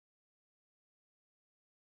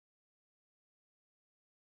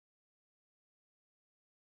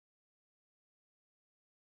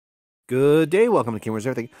Good day, welcome to Cameras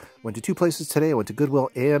Everything. Went to two places today. I went to Goodwill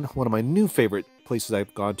and one of my new favorite places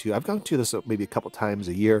I've gone to. I've gone to this maybe a couple times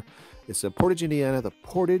a year. It's in Portage, Indiana, the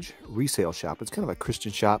Portage Resale shop. It's kind of a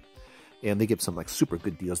Christian shop, and they give some like super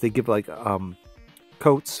good deals. They give like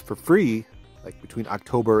coats for free, like between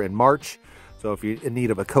October and March. So if you're in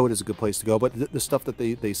need of a coat, it's a good place to go. But the stuff that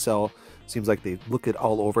they sell seems like they look it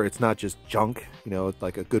all over. It's not just junk, you know,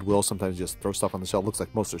 like a Goodwill sometimes just throw stuff on the shelf. Looks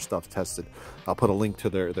like most of their stuff's tested. I'll put a link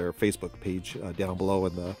to their Facebook page down below,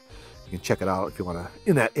 and you can check it out if you want to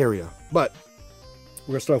in that area. But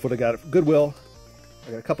we're gonna start off with what I got at Goodwill.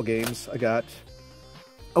 I got a couple games. I got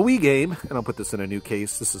a Wii game, and I'll put this in a new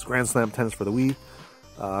case. This is Grand Slam Tennis for the Wii.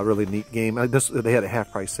 Really neat game. They had a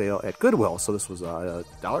half price sale at Goodwill, so this was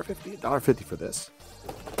 $1.50 for this.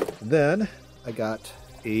 Then I got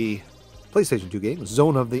a PlayStation 2 game,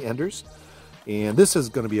 Zone of the Enders, and this is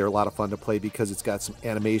going to be a lot of fun to play because it's got some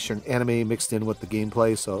anime mixed in with the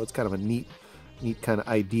gameplay, so it's kind of a neat kind of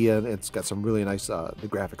idea, and it's got some really nice the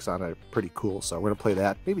graphics on it are pretty cool. So we're going to play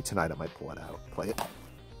that. Maybe tonight I might pull it out, play it.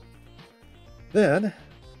 Then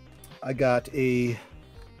I got a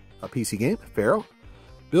PC game, Pharaoh.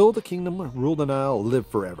 Build a kingdom, rule the Nile, live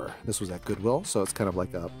forever. This was at Goodwill, so it's kind of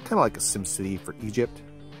like a SimCity for Egypt.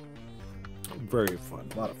 Very fun,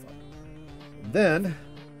 a lot of fun. And then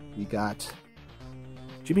we got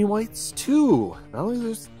Jimmy White's 2. Not only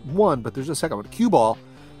there's one, but there's a second one, Cue Ball.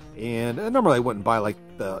 And normally I wouldn't buy like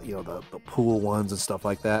the pool ones and stuff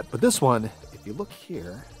like that. But this one, if you look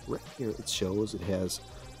here, right here, it shows it has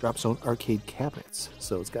Drop Zone arcade cabinets.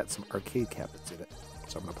 So it's got some arcade cabinets in it.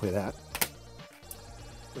 So I'm gonna play that.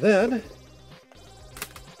 Then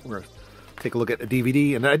we're going to take a look at a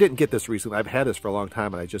DVD, and I didn't get this recently. I've had this for a long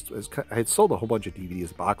time, and I had sold a whole bunch of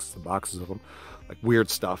DVDs, boxes and boxes of them, like weird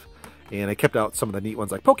stuff, and I kept out some of the neat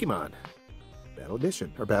ones like Pokemon Battle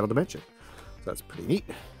Edition or Battle Dimension. So that's pretty neat.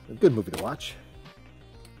 A good movie to watch.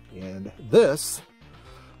 And this,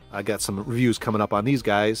 I got some reviews coming up on these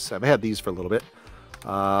guys. I've had these for a little bit.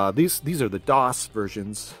 These are the DOS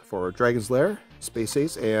versions for Dragon's Lair, Space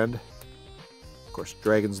Ace, and of course,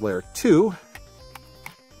 Dragon's Lair 2,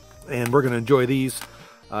 and we're going to enjoy these.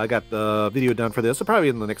 I got the video done for this, so probably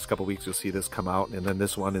in the next couple weeks you'll see this come out, and then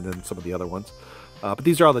this one, and then some of the other ones. But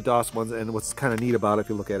these are all the DOS ones, and what's kind of neat about it, if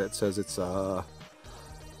you look at it, it says it's a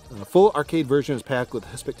full arcade version is packed with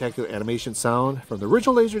spectacular animation sound from the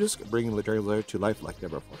original Laserdisc, bringing the Dragon's Lair to life like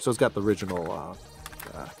never before. So it's got the original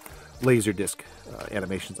Laserdisc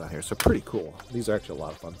animations on here, so pretty cool. These are actually a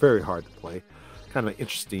lot of fun, very hard to play. Kind of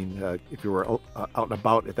interesting if you were out and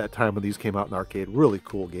about at that time when these came out in arcade. Really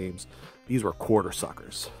cool games. These were quarter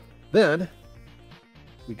suckers. Then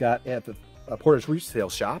we got at the Portage Resale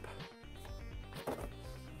shop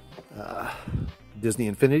Disney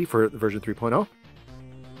Infinity for version 3.0.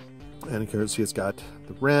 And you can see it's got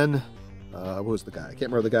the Ren. What was the guy? I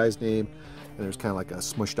can't remember the guy's name. And there's kind of like a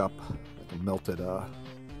smushed up, like a melted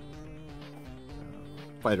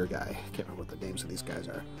fighter guy. I can't remember what the names of these guys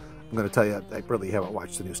are. I'm going to tell you, I really haven't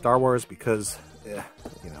watched the new Star Wars because,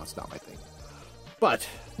 it's not my thing. But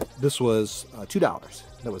this was $2.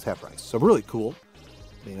 That was half price. So really cool.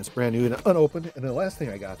 And it's brand new and unopened. And the last thing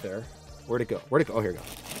I got there, where'd it go? Oh, here we go.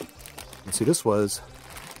 You see, this was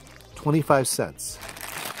 25 cents.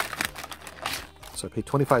 So I paid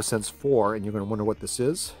 25 cents for, and you're going to wonder what this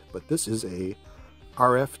is. But this is a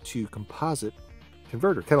RF to composite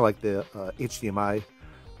converter, kind of like the HDMI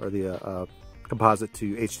or the composite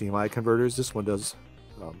to HDMI converters. This one does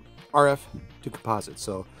RF to composite.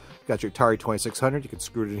 So you got your Atari 2600, you can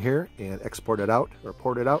screw it in here and export it out or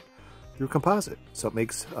port it out through composite. So it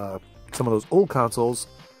makes some of those old consoles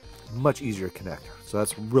much easier to connect. So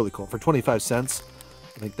that's really cool. For 25 cents,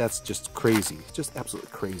 I think that's just crazy. Just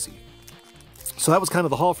absolutely crazy. So that was kind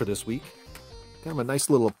of the haul for this week. Kind of a nice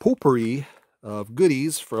little potpourri of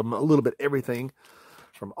goodies from a little bit everything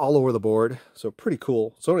from all over the board. So pretty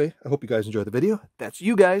cool. So anyway, I hope you guys enjoyed the video. That's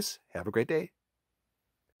you guys. Have a great day.